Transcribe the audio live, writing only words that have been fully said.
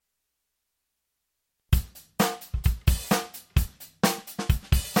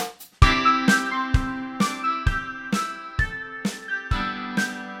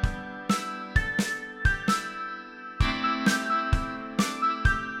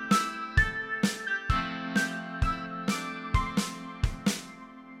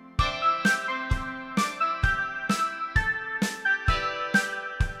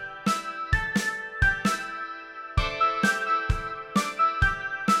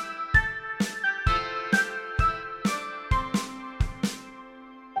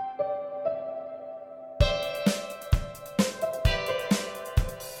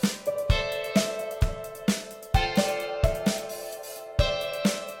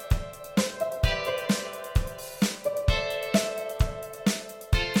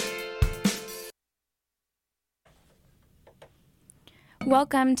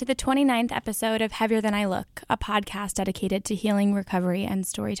Welcome to the 29th episode of Heavier Than I Look, a podcast dedicated to healing, recovery, and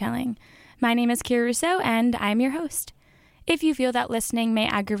storytelling. My name is Kira Russo, and I'm your host. If you feel that listening may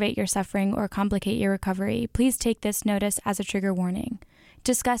aggravate your suffering or complicate your recovery, please take this notice as a trigger warning.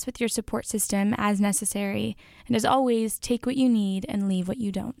 Discuss with your support system as necessary, and as always, take what you need and leave what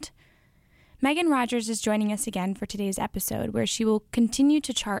you don't. Megan Rogers is joining us again for today's episode, where she will continue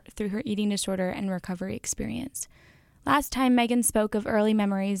to chart through her eating disorder and recovery experience. Last time, Megan spoke of early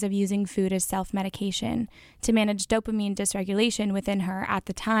memories of using food as self-medication to manage dopamine dysregulation within her, at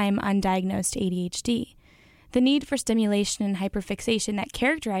the time, undiagnosed ADHD. The need for stimulation and hyperfixation that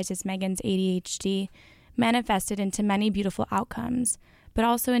characterizes Megan's ADHD manifested into many beautiful outcomes, but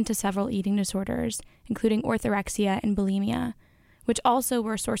also into several eating disorders, including orthorexia and bulimia, which also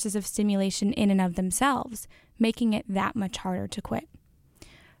were sources of stimulation in and of themselves, making it that much harder to quit.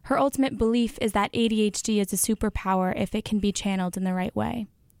 Her ultimate belief is that ADHD is a superpower if it can be channeled in the right way.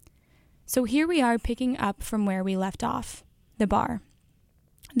 So here we are picking up from where we left off, the bar.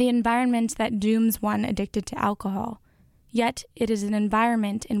 The environment that dooms one addicted to alcohol. Yet it is an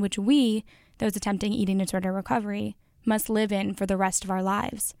environment in which we, those attempting eating disorder recovery, must live in for the rest of our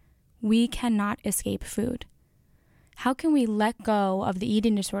lives. We cannot escape food. How can we let go of the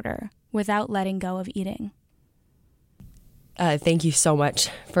eating disorder without letting go of eating? Thank you so much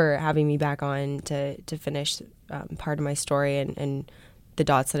for having me back on to finish part of my story and the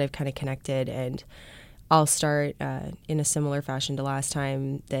dots that I've kind of connected. And I'll start in a similar fashion to last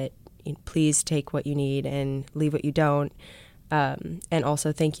time, that please take what you need and leave what you don't. And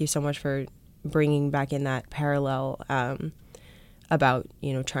also thank you so much for bringing back in that parallel about,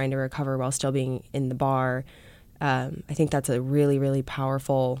 trying to recover while still being in the bar. I think that's a really, really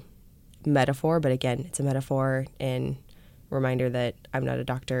powerful metaphor. But again, it's a metaphor and reminder that I'm not a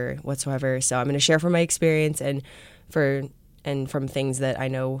doctor whatsoever. So I'm going to share from my experience and from things that I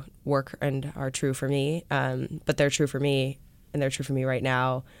know work and are true for me. But they're true for me, and they're true for me right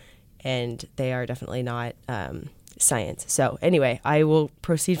now. And they are definitely not science. So anyway, I will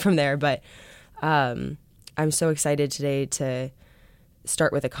proceed from there. But I'm so excited today to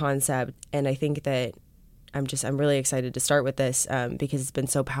start with a concept. And I think that I'm really excited to start with this because it's been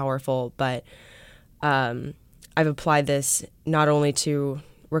so powerful. But I've applied this not only to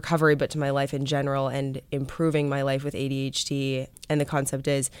recovery, but to my life in general and improving my life with ADHD. And the concept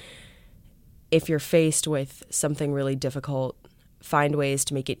is, if you're faced with something really difficult, find ways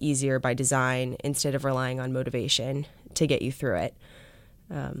to make it easier by design instead of relying on motivation to get you through it.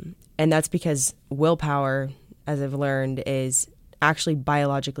 And that's because willpower, as I've learned, is actually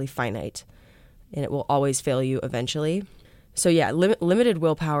biologically finite, and it will always fail you eventually. So yeah, limited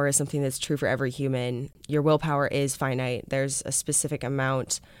willpower is something that's true for every human. Your willpower is finite. There's a specific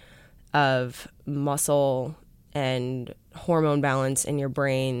amount of muscle and hormone balance in your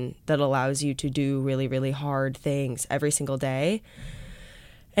brain that allows you to do really, really hard things every single day.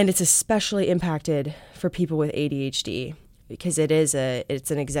 And it's especially impacted for people with ADHD because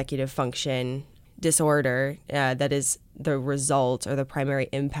it's an executive function disorder that is the result or the primary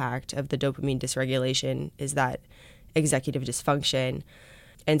impact of the dopamine dysregulation is that executive dysfunction.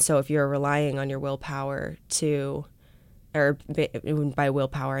 And so if you're relying on your willpower by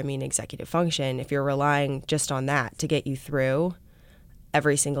willpower I mean executive function, if you're relying just on that to get you through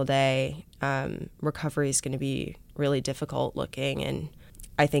every single day, recovery is going to be really difficult looking. And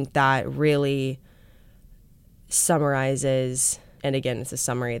I think that really summarizes, and again, it's a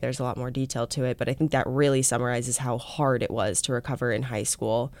summary, there's a lot more detail to it, but I think that really summarizes how hard it was to recover in high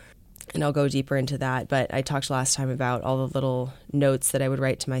school. And I'll go deeper into that. But I talked last time about all the little notes that I would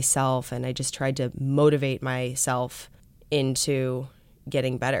write to myself, and I just tried to motivate myself into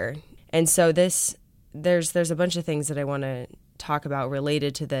getting better. And so there's a bunch of things that I want to talk about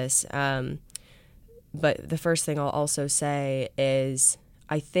related to this. But the first thing I'll also say is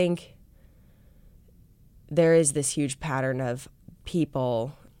I think there is this huge pattern of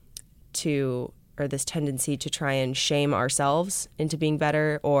people or this tendency to try and shame ourselves into being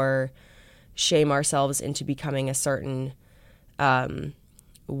better or shame ourselves into becoming a certain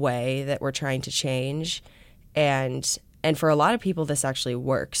way that we're trying to change. And for a lot of people, this actually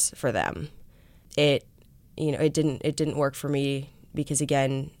works for them. It didn't work for me because,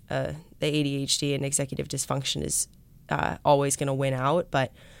 again, the ADHD and executive dysfunction is always going to win out.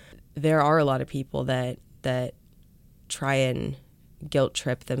 But there are a lot of people that try and guilt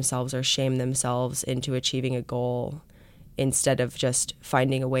trip themselves or shame themselves into achieving a goal instead of just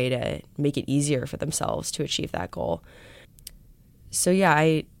finding a way to make it easier for themselves to achieve that goal. So yeah,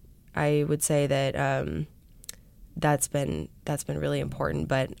 I would say that that's been really important.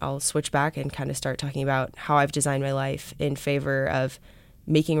 But I'll switch back and kind of start talking about how I've designed my life in favor of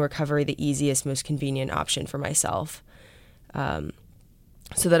making recovery the easiest, most convenient option for myself,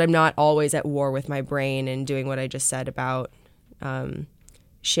 so that I'm not always at war with my brain and doing what I just said about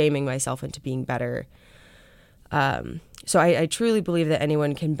shaming myself into being better. So I truly believe that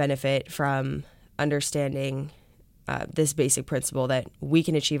anyone can benefit from understanding this basic principle that we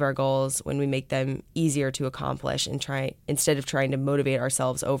can achieve our goals when we make them easier to accomplish and instead of trying to motivate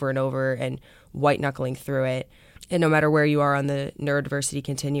ourselves over and over and white-knuckling through it. And no matter where you are on the neurodiversity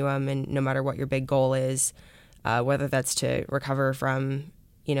continuum and no matter what your big goal is, whether that's to recover from,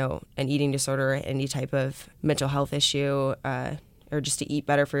 an eating disorder, any type of mental health issue, or just to eat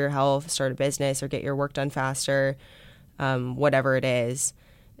better for your health, start a business, or get your work done faster, whatever it is,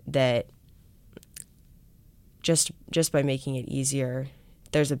 that just by making it easier,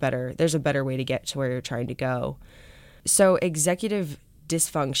 there's a better way to get to where you're trying to go. So executive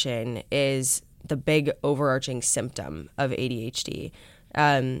dysfunction is the big overarching symptom of ADHD.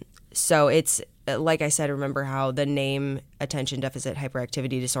 So it's, like I said, remember how the name attention deficit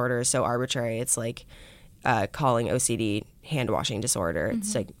hyperactivity disorder is so arbitrary. It's like calling OCD hand washing disorder. Mm-hmm.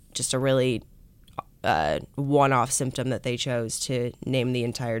 It's like just a really one-off symptom that they chose to name the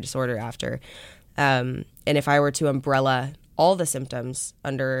entire disorder after. And if I were to umbrella all the symptoms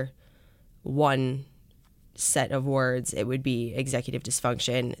under one set of words, it would be executive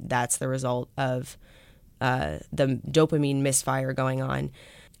dysfunction. That's the result of the dopamine misfire going on.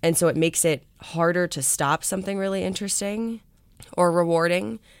 And so it makes it harder to stop something really interesting or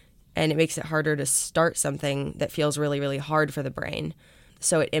rewarding, and it makes it harder to start something that feels really, really hard for the brain.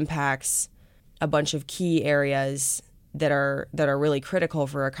 So it impacts a bunch of key areas that are really critical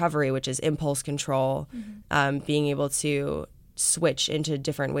for recovery, which is impulse control, being able to switch into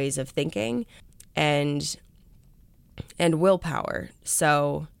different ways of thinking, and willpower.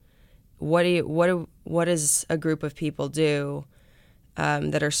 So what does a group of people do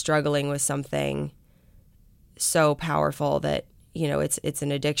that are struggling with something so powerful that it's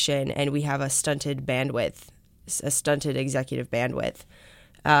an addiction, and we have a stunted executive bandwidth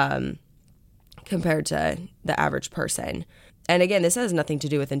compared to the average person. And again, this has nothing to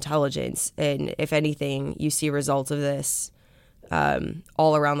do with intelligence. And if anything, you see results of this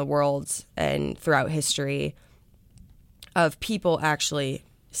all around the world and throughout history of people actually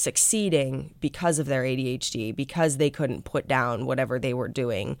succeeding because of their ADHD, because they couldn't put down whatever they were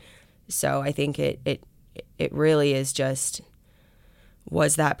doing. So I think it really is just,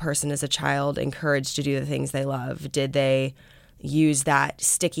 was that person as a child encouraged to do the things they love? Did they use that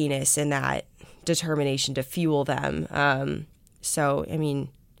stickiness and that determination to fuel them? So, I mean,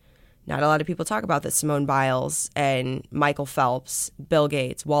 not a lot of people talk about this. Simone Biles and Michael Phelps, Bill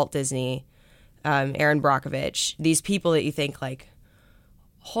Gates, Walt Disney, Aaron Brockovich, these people that you think like,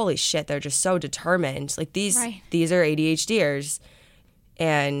 holy shit, they're just so determined. Like these are ADHDers.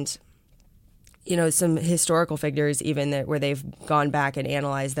 And, some historical figures even where they've gone back and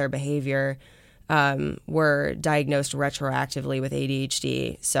analyzed their behavior were diagnosed retroactively with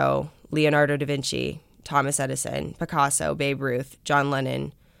ADHD. So Leonardo da Vinci, Thomas Edison, Picasso, Babe Ruth, John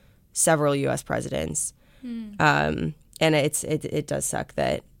Lennon, several U.S. presidents. And it does suck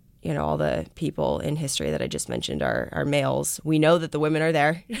that, all the people in history that I just mentioned are males. We know that the women are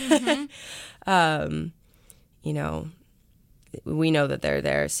there. Mm-hmm. We know that they're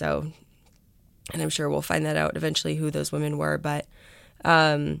there. So, and I'm sure we'll find that out eventually who those women were. But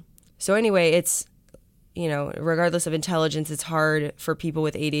so anyway, it's, regardless of intelligence, it's hard for people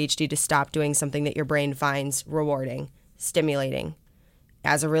with ADHD to stop doing something that your brain finds rewarding, stimulating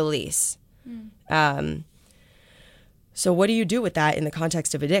as a release. So what do you do with that in the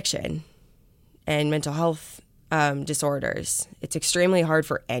context of addiction and mental health disorders? It's extremely hard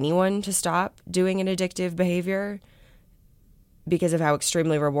for anyone to stop doing an addictive behavior because of how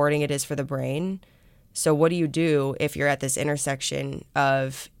extremely rewarding it is for the brain. So what do you do if you're at this intersection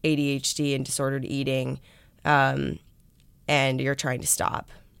of ADHD and disordered eating and you're trying to stop?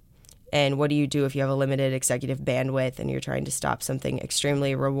 And what do you do if you have a limited executive bandwidth and you're trying to stop something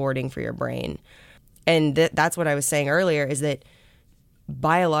extremely rewarding for your brain? And that's what I was saying earlier, is that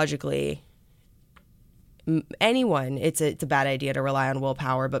biologically, anyone, it's a bad idea to rely on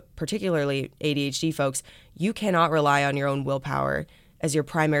willpower, but particularly ADHD folks, you cannot rely on your own willpower as your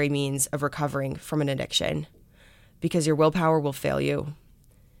primary means of recovering from an addiction, because your willpower will fail you.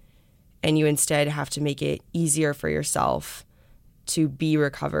 And you instead have to make it easier for yourself to be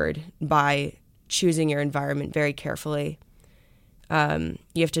recovered by choosing your environment very carefully.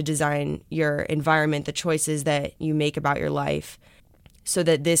 You have to design your environment, the choices that you make about your life, so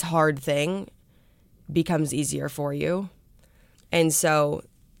that this hard thing becomes easier for you. And so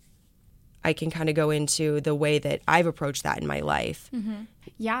I can kind of go into the way that I've approached that in my life. Mm-hmm.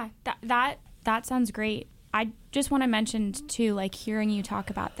 Yeah, that sounds great. I just want to mention too, like hearing you talk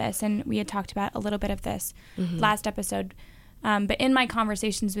about this, and we had talked about a little bit of this last episode, but in my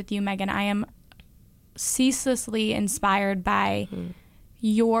conversations with you, Megan, I am ceaselessly inspired by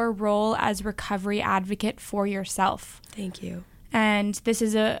your role as recovery advocate for yourself. Thank you. And this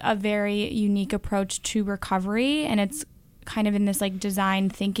is a very unique approach to recovery, and it's kind of in this like design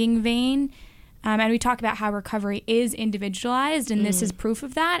thinking vein. And we talk about how recovery is individualized, and this is proof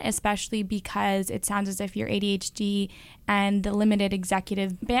of that, especially because it sounds as if your ADHD and the limited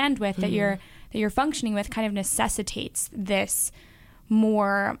executive bandwidth that you're functioning with kind of necessitates this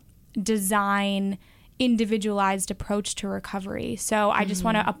more design individualized approach to recovery. So I just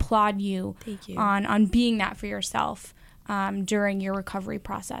want to applaud you, on being that for yourself during your recovery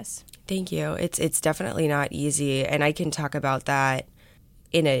process. Thank you. It's definitely not easy, and I can talk about that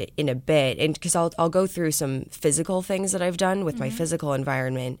in a bit, and because I'll go through some physical things that I've done with my physical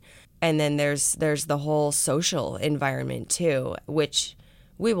environment, and then there's the whole social environment too, which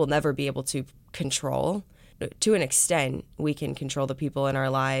we will never be able to control. To an extent, we can control the people in our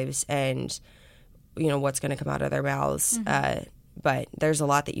lives and what's going to come out of their mouths, but there's a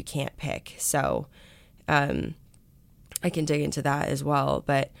lot that you can't pick. So I can dig into that as well,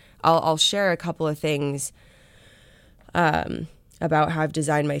 but I'll share a couple of things about how I've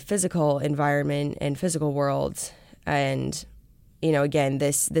designed my physical environment and physical world. And, again,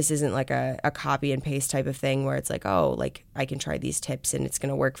 this isn't like a copy and paste type of thing where it's like, oh, like I can try these tips and it's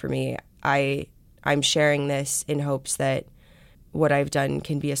going to work for me. I'm sharing this in hopes that what I've done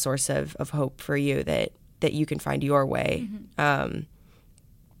can be a source of hope for you, that you can find your way. And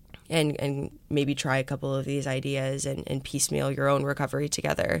maybe try a couple of these ideas and piecemeal your own recovery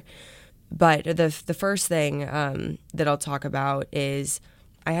together. But the first thing that I'll talk about is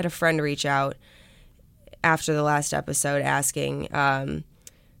I had a friend reach out after the last episode asking,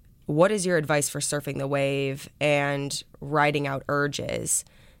 what is your advice for surfing the wave and riding out urges?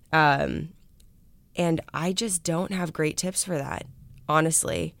 And I just don't have great tips for that.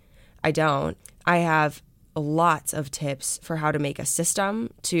 Honestly, I don't. I have lots of tips for how to make a system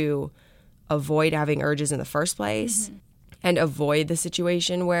to avoid having urges in the first place. And avoid the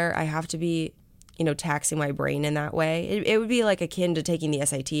situation where I have to be, taxing my brain in that way. It would be like akin to taking the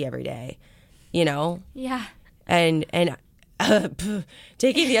SAT every day, Yeah. And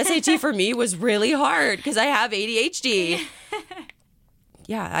taking the SAT for me was really hard because I have ADHD.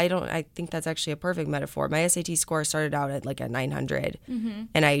 Yeah, I think that's actually a perfect metaphor. My SAT score started out at like a 900,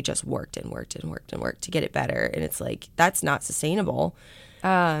 and I just worked and worked and worked and worked to get it better. And it's like, that's not sustainable.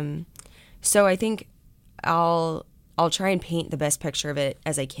 So I think I'll try and paint the best picture of it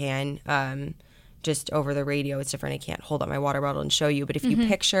as I can. Just over the radio, it's different. I can't hold up my water bottle and show you. But if you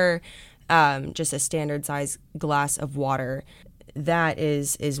picture just a standard size glass of water, that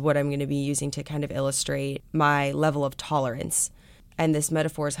is what I'm going to be using to kind of illustrate my level of tolerance. And this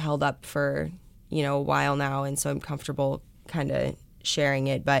metaphor is held up for, a while now. And so I'm comfortable kind of sharing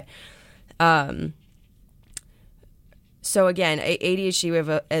it. But so again, ADHD, we have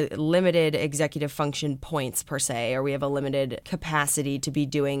a limited executive function points per se, or we have a limited capacity to be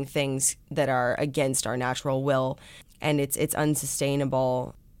doing things that are against our natural will, and it's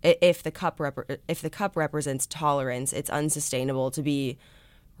unsustainable. If the cup represents tolerance, it's unsustainable to be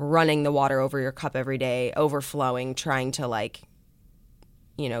running the water over your cup every day, overflowing, trying to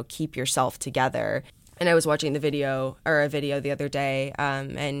keep yourself together. And I was watching a video the other day,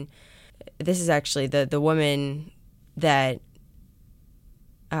 and this is actually the woman that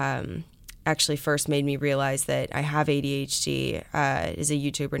actually first made me realize that I have ADHD is a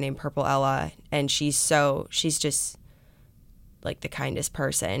YouTuber named Purple Ella, and she's just like the kindest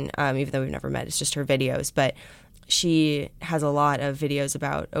person, even though we've never met. It's just her videos, but she has a lot of videos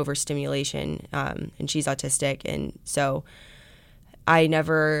about overstimulation, and she's autistic, and so I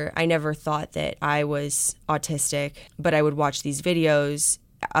never thought that I was autistic, but I would watch these videos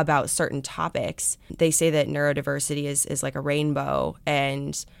about certain topics. They say that neurodiversity is like a rainbow,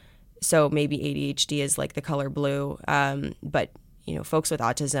 and so maybe ADHD is like the color blue, but folks with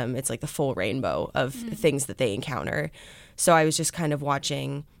autism, it's like the full rainbow of things that they encounter. So I was just kind of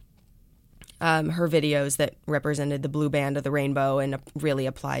watching her videos that represented the blue band of the rainbow and really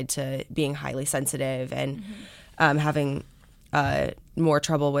applied to being highly sensitive and having more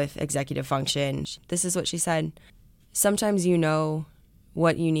trouble with executive function. This is what she said: sometimes you know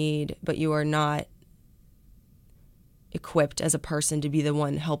what you need, but you are not equipped as a person to be the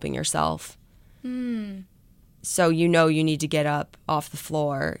one helping yourself. So you need to get up off the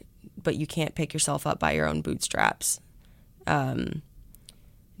floor, but you can't pick yourself up by your own bootstraps.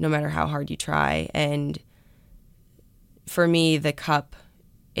 no matter how hard you try. And for me, the cup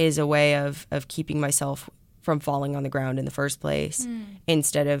is a way of keeping myself from falling on the ground in the first place,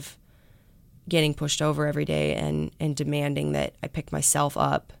 instead of getting pushed over every day and demanding that I pick myself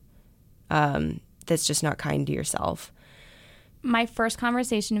up. That's just not kind to yourself. My first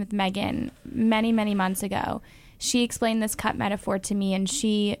conversation with Megan many, many months ago, she explained this cup metaphor to me, and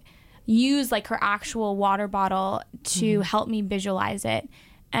she used like her actual water bottle to help me visualize it.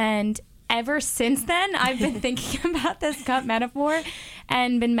 And ever since then, I've been thinking about this cup metaphor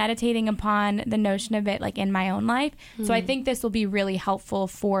and been meditating upon the notion of it like in my own life. So I think this will be really helpful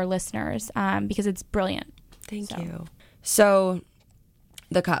for listeners because it's brilliant. Thank you. So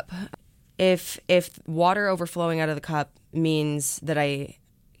the cup. If water overflowing out of the cup means that I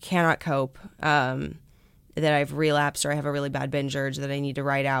cannot cope, that I've relapsed or I have a really bad binge urge that I need to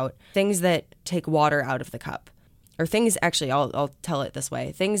write out, things that take water out of the cup, or things, actually, I'll tell it this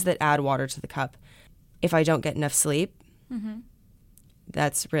way, things that add water to the cup. If I don't get enough sleep,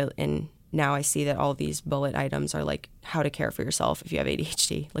 that's real. And now I see that all these bullet items are like how to care for yourself if you have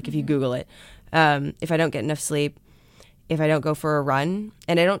ADHD, like if you Google it. If I don't get enough sleep, if I don't go for a run,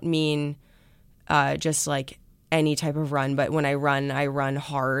 and I don't mean just like any type of run, but when I run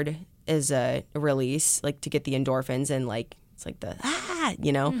hard as a release, like to get the endorphins and like, it's like the,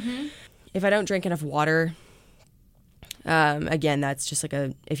 If I don't drink enough water, again, that's just like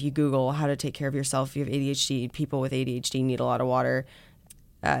if you Google how to take care of yourself, if you have ADHD, people with ADHD need a lot of water.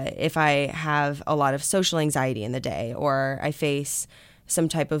 If I have a lot of social anxiety in the day, or I face some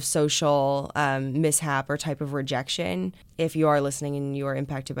type of social mishap or type of rejection, if you are listening and you are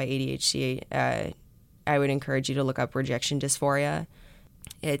impacted by ADHD, I would encourage you to look up rejection dysphoria.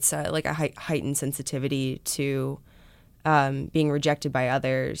 It's like a heightened sensitivity to being rejected by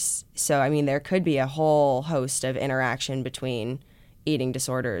others. So, I mean, there could be a whole host of interaction between eating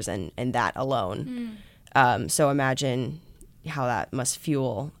disorders and that alone. So imagine how that must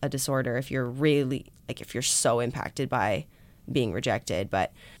fuel a disorder if you're really, like, if you're so impacted by being rejected.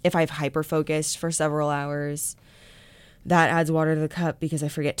 But if I've hyper-focused for several hours, that adds water to the cup because I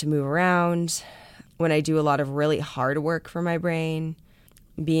forget to move around. When I do a lot of really hard work for my brain,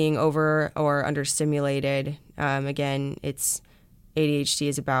 being over or understimulated, again, it's ADHD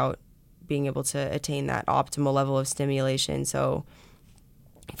is about being able to attain that optimal level of stimulation. So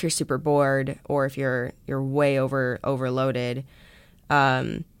if you're super bored, or if you're way overloaded,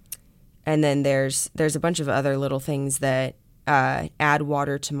 and then there's a bunch of other little things that add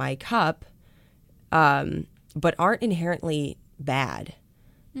water to my cup, but aren't inherently bad.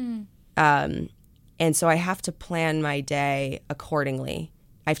 And so I have to plan my day accordingly.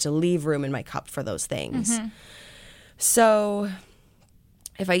 I have to leave room in my cup for those things. So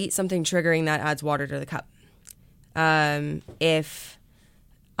if I eat something triggering, that adds water to the cup. If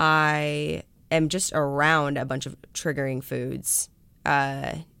I am just around a bunch of triggering foods,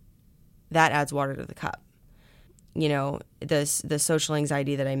 that adds water to the cup. You know, the social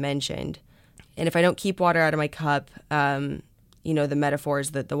anxiety that I mentioned. And if I don't keep water out of my cup, the metaphor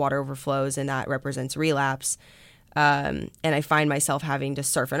is that the water overflows and that represents relapse. And I find myself having to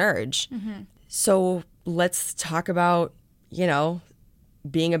surf an urge. So let's talk about,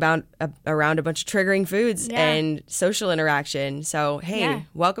 being around a bunch of triggering foods and social interaction. So, hey,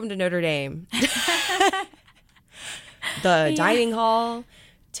 welcome to Notre Dame. The dining hall,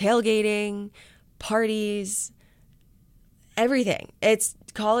 tailgating, parties, everything.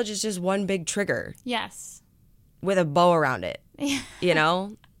 College is just one big trigger. Yes. With a bow around it.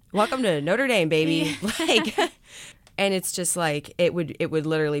 Welcome to Notre Dame, baby. And it's just like it would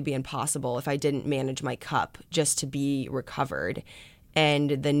literally be impossible if I didn't manage my cup just to be recovered.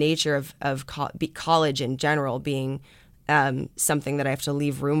 And the nature of college in general being something that I have to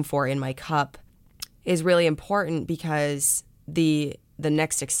leave room for in my cup is really important, because the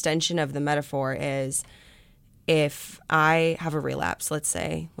next extension of the metaphor is, if I have a relapse, let's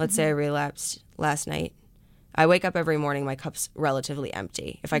say I relapsed last night, I wake up every morning, my cup's relatively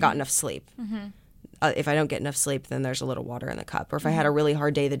empty if I got enough sleep. If I don't get enough sleep, then there's a little water in the cup. Or if I had a really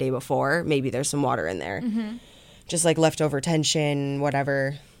hard day the day before, maybe there's some water in there. Just like leftover tension,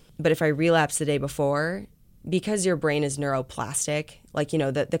 whatever. But if I relapse the day before, because your brain is neuroplastic, like,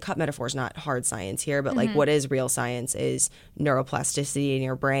 the cup metaphor is not hard science here, but like what is real science is neuroplasticity in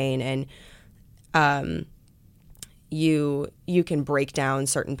your brain. And you can break down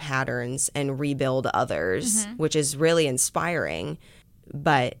certain patterns and rebuild others, which is really inspiring.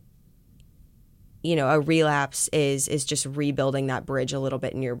 But, a relapse is just rebuilding that bridge a little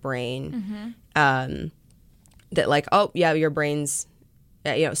bit in your brain. That like, oh, yeah, your brain's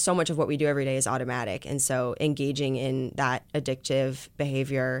so much of what we do every day is automatic. And so engaging in that addictive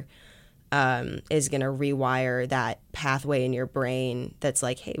behavior is going to rewire that pathway in your brain that's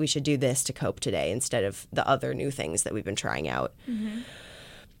like, hey, we should do this to cope today instead of the other new things that we've been trying out. Mm-hmm.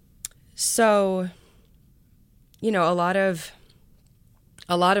 So, a lot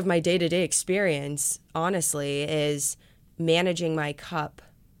of my day-to-day experience, honestly, is managing my cup,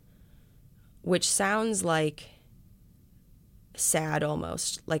 which sounds like sad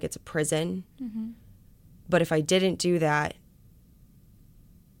almost, like it's a prison. Mm-hmm. But if I didn't do that,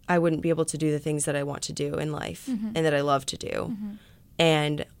 I wouldn't be able to do the things that I want to do in life and that I love to do. Mm-hmm.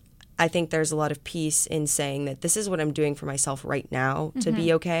 And I think there's a lot of peace in saying that this is what I'm doing for myself right now to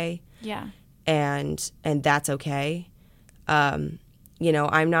be okay. Yeah. And that's okay. I'm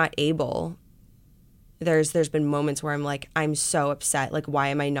not able. There's been moments where I'm like, I'm so upset. Like, why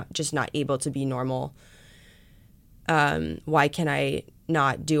am I not able to be normal? Why can I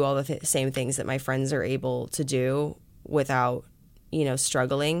not do all the same things that my friends are able to do without,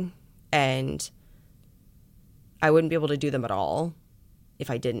 struggling? And I wouldn't be able to do them at all if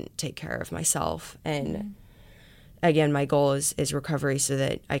I didn't take care of myself. And again, my goal is recovery so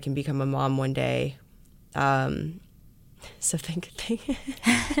that I can become a mom one day. So think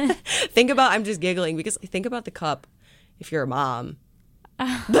about, I'm just giggling because think about the cup if you're a mom.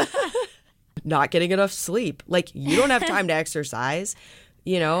 Not getting enough sleep. Like, you don't have time to exercise,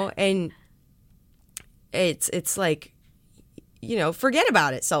 and it's like, forget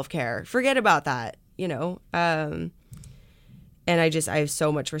about it, self-care. Forget about that, and I have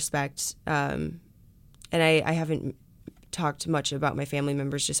so much respect. And I haven't talked much about my family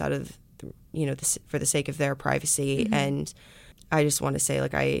members just out of, for the sake of their privacy. Mm-hmm. And I just want to say,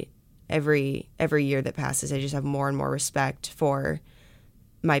 like, every year that passes, I just have more and more respect for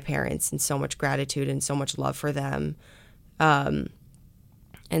my parents and so much gratitude and so much love for them. And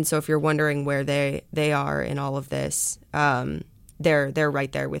so if you're wondering where they are in all of this, they're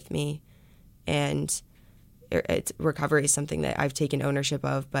right there with me. And recovery is something that I've taken ownership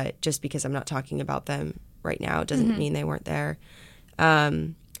of, but just because I'm not talking about them right now doesn't mean they weren't there.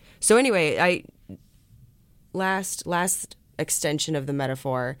 So anyway, last extension of the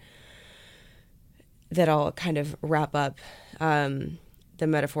metaphor that I'll kind of wrap up the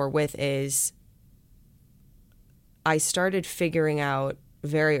metaphor with is I started figuring out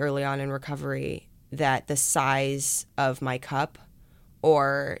very early on in recovery that the size of my cup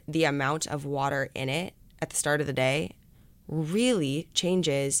or the amount of water in it at the start of the day really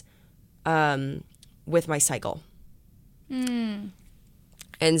changes with my cycle. And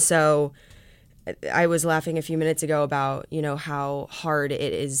so I was laughing a few minutes ago about, how hard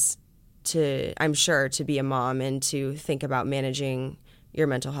it is I'm sure, to be a mom and to think about managing your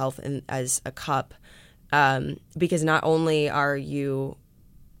mental health as a cup, because not only are you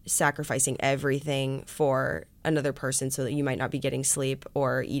sacrificing everything for another person so that you might not be getting sleep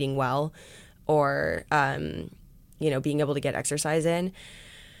or eating well or, being able to get exercise in,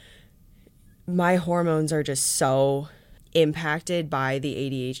 my hormones are just so impacted by the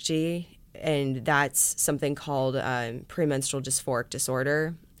ADHD, and that's something called premenstrual dysphoric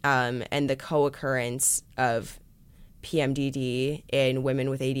disorder, and the co-occurrence of PMDD in women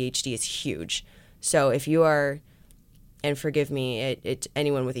with ADHD is huge. So if you are, and forgive me,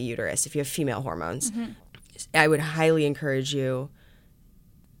 anyone with a uterus, if you have female hormones, I would highly encourage you,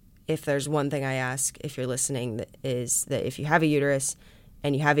 if there's one thing I ask if you're listening, that is that if you have a uterus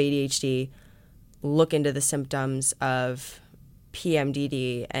and you have ADHD, look into the symptoms of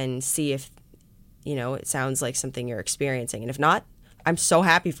PMDD and see if, it sounds like something you're experiencing. And if not, I'm so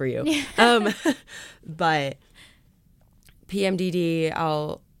happy for you. But PMDD,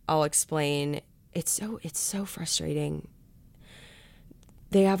 I'll explain. It's so frustrating.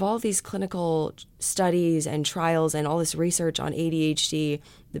 They have all these clinical studies and trials and all this research on ADHD,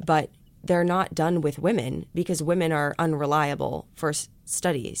 but they're not done with women because women are unreliable for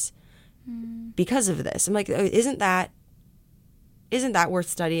studies because of this. I'm like, isn't that worth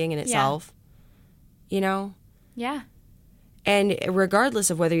studying in itself? Yeah. And regardless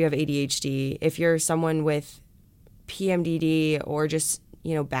of whether you have ADHD, if you're someone with PMDD or just,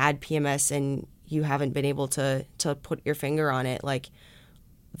 bad PMS and you haven't been able to put your finger on it, like,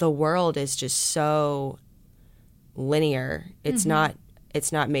 the world is just so linear. It's not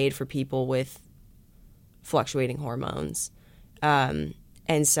made for people with fluctuating hormones. And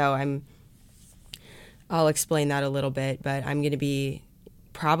so I'll explain that a little bit, but I'm going to be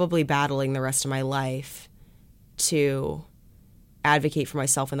probably battling the rest of my life to advocate for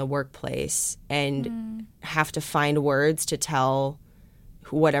myself in the workplace and have to find words to tell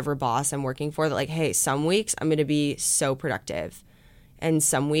whatever boss I'm working for that, like, hey, some weeks I'm going to be so productive and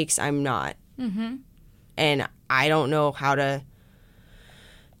some weeks I'm not. Mm-hmm. And I don't know how to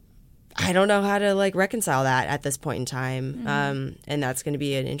like reconcile that at this point in time. Mm-hmm. And that's going to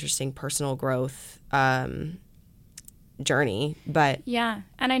be an interesting personal growth journey. But yeah.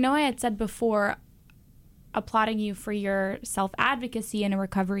 And I know I had said before, applauding you for your self-advocacy in a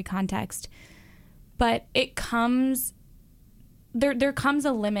recovery context, but it comes, there comes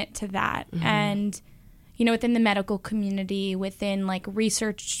a limit to that. Mm-hmm. And, you know, within the medical community, within like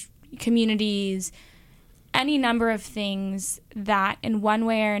research communities, any number of things that in one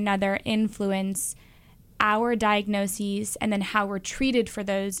way or another influence our diagnoses and then how we're treated for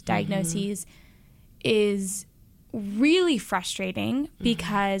those diagnoses is really frustrating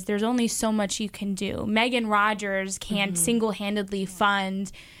because there's only so much you can do. Megan Rogers can't single-handedly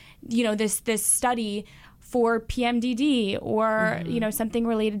fund, you know, this study for PMDD or, you know, something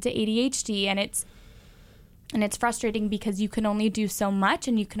related to ADHD. And it's frustrating because you can only do so much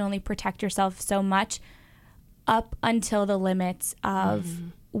and you can only protect yourself so much up until the limits of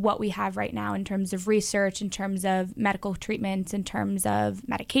what we have right now in terms of research, in terms of medical treatments, in terms of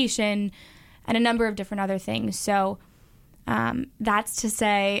medication, and a number of different other things. So that's to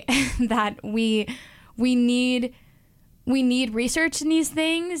say that we need research in these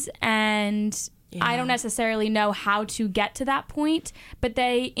things, and I don't necessarily know how to get to that point, but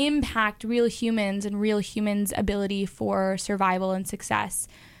they impact real humans and real humans' ability for survival and success.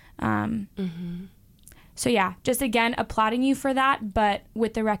 So yeah, just again, applauding you for that, but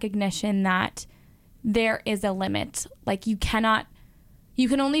with the recognition that there is a limit. Like you can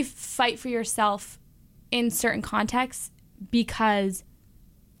only fight for yourself in certain contexts because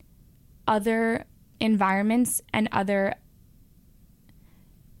other environments and other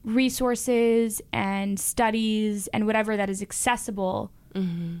resources and studies and whatever that is accessible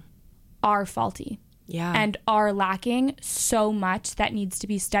are faulty. Yeah. And are lacking so much that needs to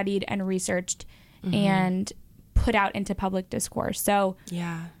be studied and researched and put out into public discourse. So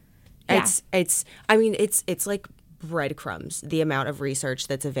it's like breadcrumbs, the amount of research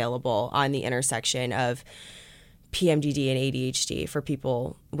that's available on the intersection of PMDD and ADHD for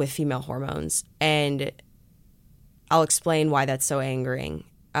people with female hormones. And I'll explain why that's so angering.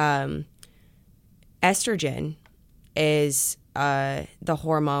 Estrogen is the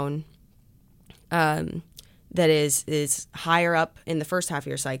hormone that is higher up in the first half of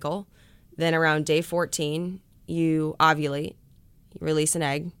your cycle. Then around day 14, you ovulate, you release an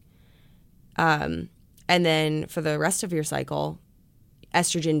egg. And then for the rest of your cycle,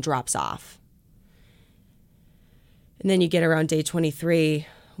 estrogen drops off. And then you get around day 23,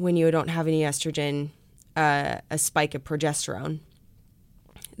 when you don't have any estrogen, a spike of progesterone.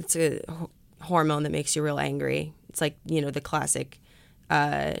 It's a hormone that makes you real angry. It's like, you know, the classic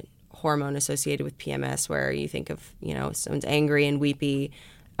hormone associated with PMS where you think of, you know, someone's angry and weepy.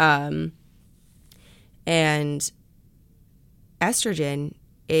 And estrogen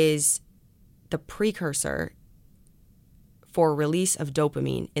is the precursor for release of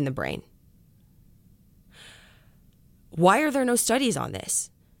dopamine in the brain. Why are there no studies on this?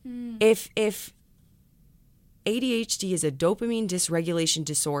 If ADHD is a dopamine dysregulation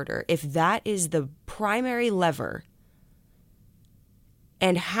disorder, if that is the primary lever,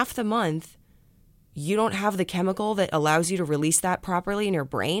 and half the month you don't have the chemical that allows you to release that properly in your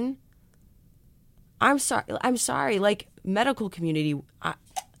brain, I'm sorry, like, medical community,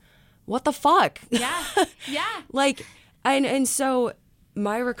 what the fuck? Yeah. Like, and so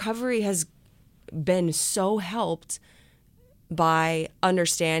my recovery has been so helped by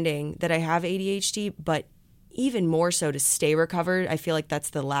understanding that I have ADHD, but even more so to stay recovered. I feel like that's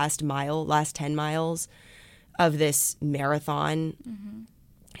the last 10 miles of this marathon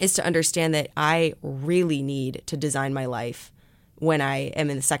is to understand that I really need to design my life when I am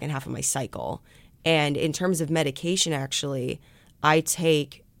in the second half of my cycle. And in terms of medication, actually, I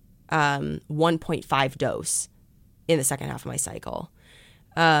take 1.5 dose in the second half of my cycle.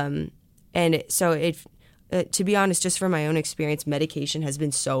 And so to be honest, just from my own experience, medication has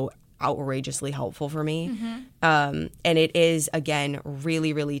been so outrageously helpful for me. And it is, again,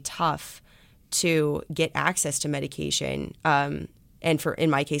 really, really tough to get access to medication. And in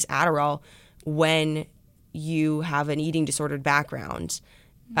my case, Adderall, when you have an eating disordered background.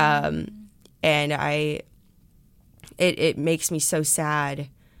 And it makes me so sad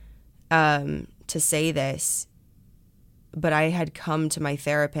to say this, but I had come to my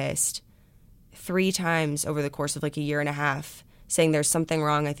therapist 3 times over the course of like a year and a half saying there's something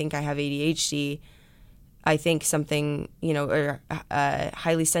wrong. I think I have ADHD. I think something, you know, or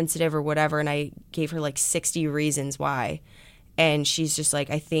highly sensitive or whatever. And I gave her like 60 reasons why. And she's just like,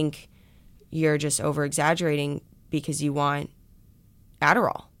 I think you're just over exaggerating because you want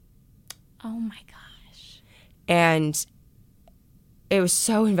Adderall. Oh my gosh. And it was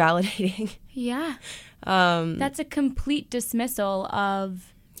so invalidating. Yeah. That's a complete dismissal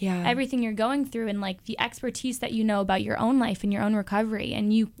of everything you're going through and like the expertise that you know about your own life and your own recovery.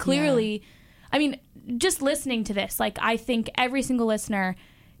 And you clearly, I mean, just listening to this, like I think every single listener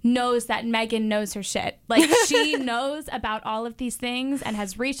knows that Megan knows her shit. Like she knows about all of these things and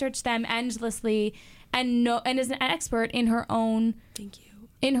has researched them endlessly and is an expert in her own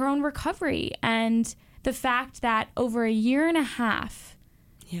in her own recovery. And the fact that over a year and a half,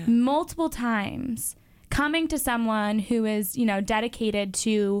 multiple times, coming to someone who is, you know, dedicated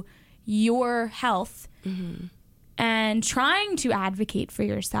to your health and trying to advocate for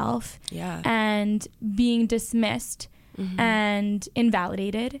yourself and being dismissed and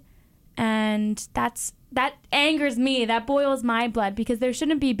invalidated. And that angers me. That boils my blood because there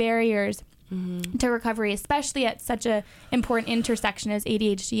shouldn't be barriers to recovery, especially at such a important intersection as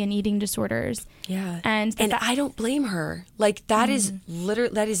ADHD and eating disorders. Yeah. And I don't blame her. Like that is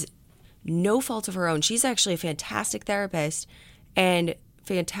literally, that is no fault of her own. She's actually a fantastic therapist and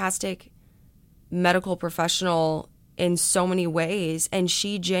fantastic medical professional in so many ways. And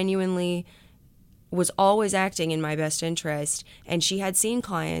she genuinely was always acting in my best interest. And she had seen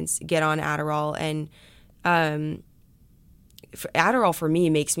clients get on Adderall, and Adderall for me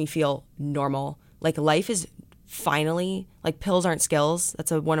makes me feel normal. Like life is finally, like pills aren't skills.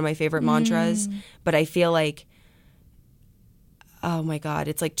 That's one of my favorite mantras. But I feel like, oh my God,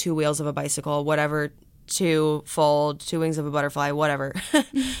 it's like two wheels of a bicycle, whatever, two wings of a butterfly, whatever.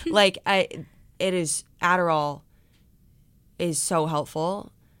 Like Adderall is so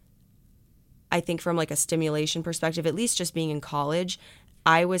helpful. I think from like a stimulation perspective, at least just being in college,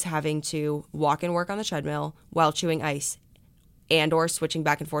 I was having to walk and work on the treadmill while chewing ice and or switching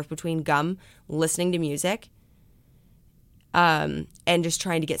back and forth between gum, listening to music, and just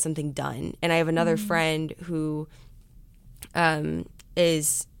trying to get something done. And I have another friend who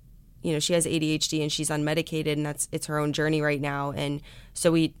is, you know, she has ADHD and she's unmedicated, and it's her own journey right now. And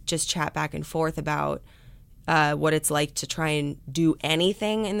so we just chat back and forth about what it's like to try and do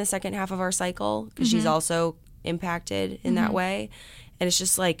anything in the second half of our cycle, because she's also impacted in that way. And it's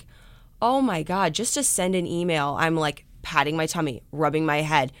just like, oh my God, just to send an email, I'm like patting my tummy, rubbing my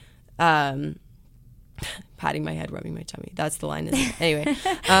head, patting my head, rubbing my tummy. That's the line. Anyway,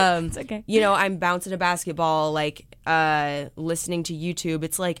 it's okay. You know, I'm bouncing a basketball, like listening to YouTube.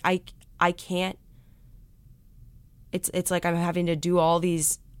 It's like I can't. It's like I'm having to do all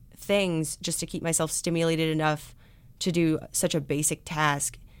these things just to keep myself stimulated enough to do such a basic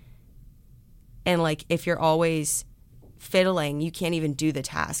task. And like if you're always fiddling, you can't even do the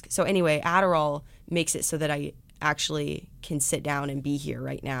task. So anyway, Adderall makes it so that I actually can sit down and be here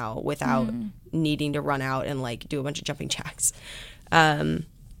right now without needing to run out and like do a bunch of jumping jacks. But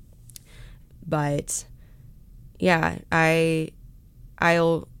yeah,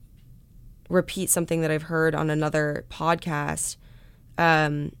 I'll repeat something that I've heard on another podcast,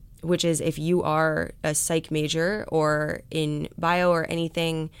 which is if you are a psych major or in bio or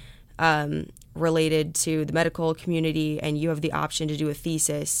anything related to the medical community and you have the option to do a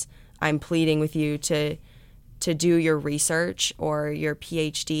thesis, I'm pleading with you to do your research or your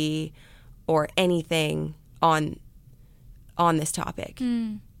PhD or anything on this topic.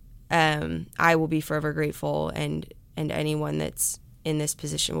 I will be forever grateful, and anyone that's in this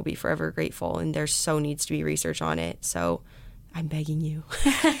position will be forever grateful, and there so needs to be research on it. So I'm begging you.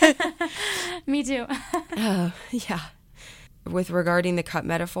 Me too. Yeah. With regarding the cut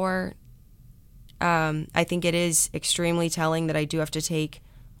metaphor, I think it is extremely telling that I do have to take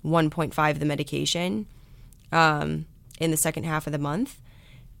 1.5 the medication in the second half of the month.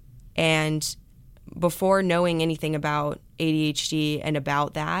 And before knowing anything about ADHD and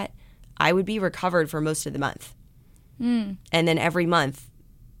about that, I would be recovered for most of the month. And then every month,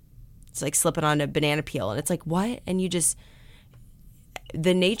 it's like slipping on a banana peel. And it's like, what? And you just...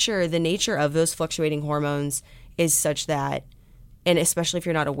 The nature of those fluctuating hormones is such that, and especially if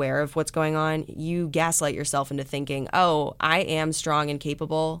you're not aware of what's going on, you gaslight yourself into thinking, oh, I am strong and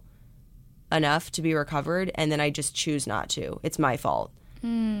capable enough to be recovered, and then I just choose not to. It's my fault.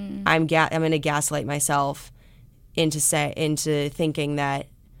 I'm going to gaslight myself into thinking that,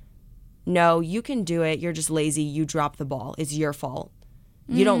 no, you can do it. You're just lazy. You dropped the ball. It's your fault.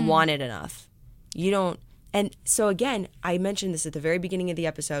 You don't want it enough. You don't. And so again, I mentioned this at the very beginning of the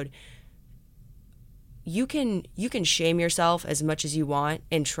episode. You can shame yourself as much as you want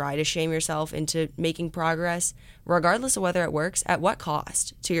and try to shame yourself into making progress, regardless of whether it works. At what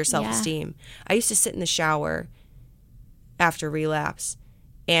cost to your self-esteem? I used to sit in the shower after relapse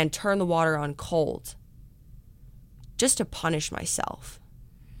and turn the water on cold just to punish myself.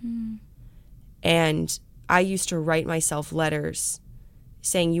 And I used to write myself letters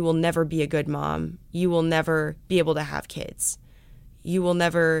saying, you will never be a good mom. You will never be able to have kids. You will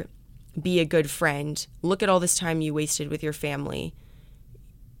never be a good friend. Look at all this time you wasted with your family.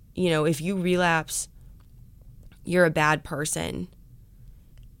 You know, if you relapse, you're a bad person.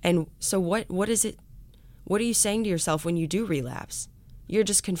 And so what is it? What are you saying to yourself when you do relapse? You're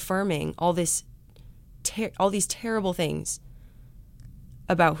just confirming all these terrible things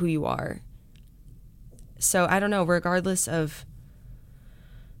about who you are. So I don't know, regardless of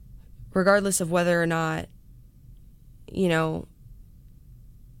whether or not, you know,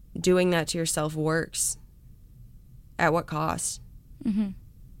 doing that to yourself works, at what cost? Mm-hmm.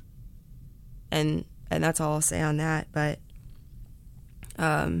 And that's all I'll say on that. But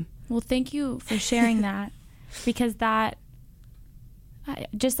well, thank you for sharing that, because that,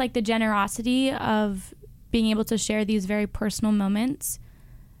 just like the generosity of being able to share these very personal moments,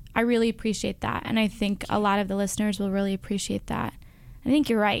 I really appreciate that. And I think a lot of the listeners will really appreciate that. I think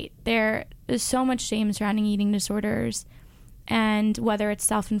you're right. There is so much shame surrounding eating disorders, and whether it's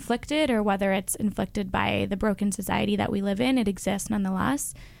self-inflicted or whether it's inflicted by the broken society that we live in, it exists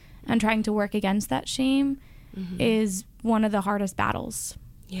nonetheless. And trying to work against that shame is one of the hardest battles.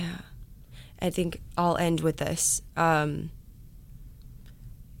 Yeah. I think I'll end with this, because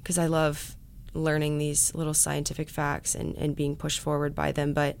I love learning these little scientific facts and being pushed forward by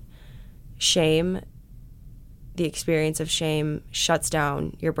them. But shame, the experience of shame, shuts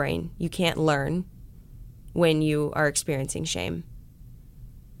down your brain. You can't learn when you are experiencing shame.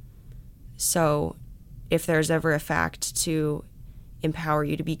 So if there's ever a fact to empower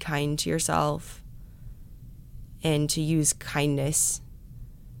you to be kind to yourself and to use kindness,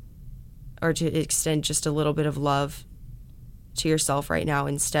 or to extend just a little bit of love to yourself right now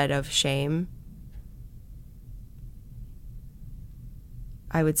instead of shame,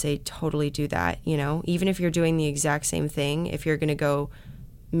 I would say totally do that. You know, even if you're doing the exact same thing, if you're going to go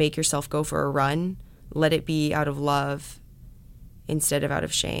make yourself go for a run, let it be out of love instead of out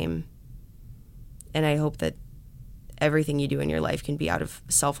of shame. And I hope that everything you do in your life can be out of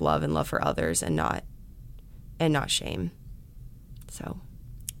self-love and love for others, and not shame. So,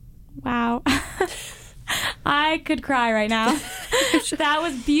 wow. I could cry right now. That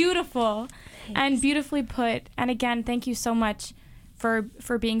was beautiful. Thanks. And beautifully put. And again, thank you so much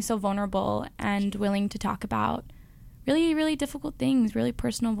for being so vulnerable and willing to talk about really, really difficult things, really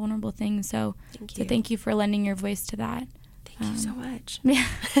personal, vulnerable things. So thank you for lending your voice to that. Thank you so much. Yeah.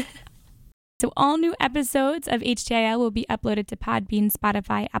 So all new episodes of HTIL will be uploaded to Podbean,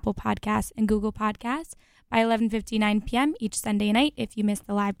 Spotify, Apple Podcasts, and Google Podcasts by 11:59 p.m. each Sunday night if you missed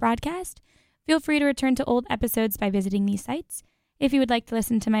the live broadcast. Feel free to return to old episodes by visiting these sites. If you would like to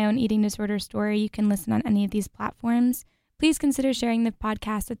listen to my own eating disorder story, you can listen on any of these platforms. Please consider sharing the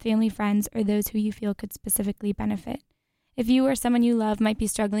podcast with family, friends, or those who you feel could specifically benefit. If you or someone you love might be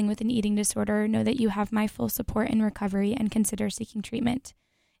struggling with an eating disorder, know that you have my full support in recovery and consider seeking treatment.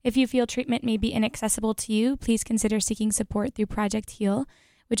 If you feel treatment may be inaccessible to you, please consider seeking support through Project HEAL,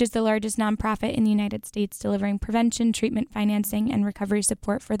 which is the largest nonprofit in the United States delivering prevention, treatment, financing, and recovery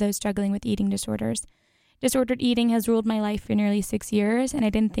support for those struggling with eating disorders. Disordered eating has ruled my life for nearly 6 years, and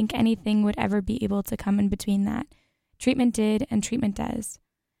I didn't think anything would ever be able to come in between that. Treatment did, and treatment does.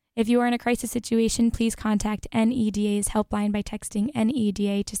 If you are in a crisis situation, please contact NEDA's helpline by texting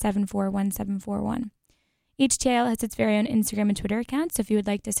NEDA to 741741. Each tale has its very own Instagram and Twitter accounts, so if you would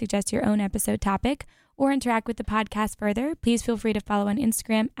like to suggest your own episode topic or interact with the podcast further, please feel free to follow on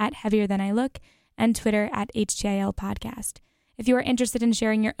Instagram at Heavier Than I Look and Twitter at HTIL Podcast. If you are interested in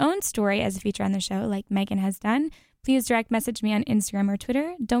sharing your own story as a feature on the show, like Megan has done, please direct message me on Instagram or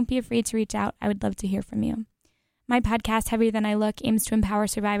Twitter. Don't be afraid to reach out. I would love to hear from you. My podcast, Heavier Than I Look, aims to empower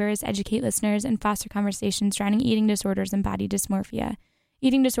survivors, educate listeners, and foster conversations surrounding eating disorders and body dysmorphia.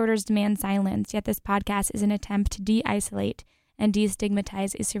 Eating disorders demand silence, yet this podcast is an attempt to de-isolate and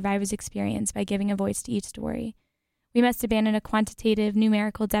destigmatize a survivor's experience by giving a voice to each story. We must abandon a quantitative,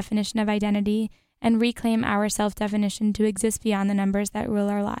 numerical definition of identity and reclaim our self-definition to exist beyond the numbers that rule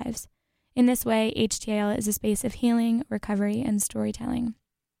our lives. In this way, HTIL is a space of healing, recovery, and storytelling.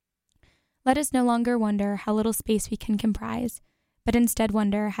 Let us no longer wonder how little space we can comprise, but instead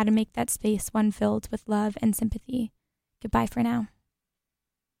wonder how to make that space one filled with love and sympathy. Goodbye for now.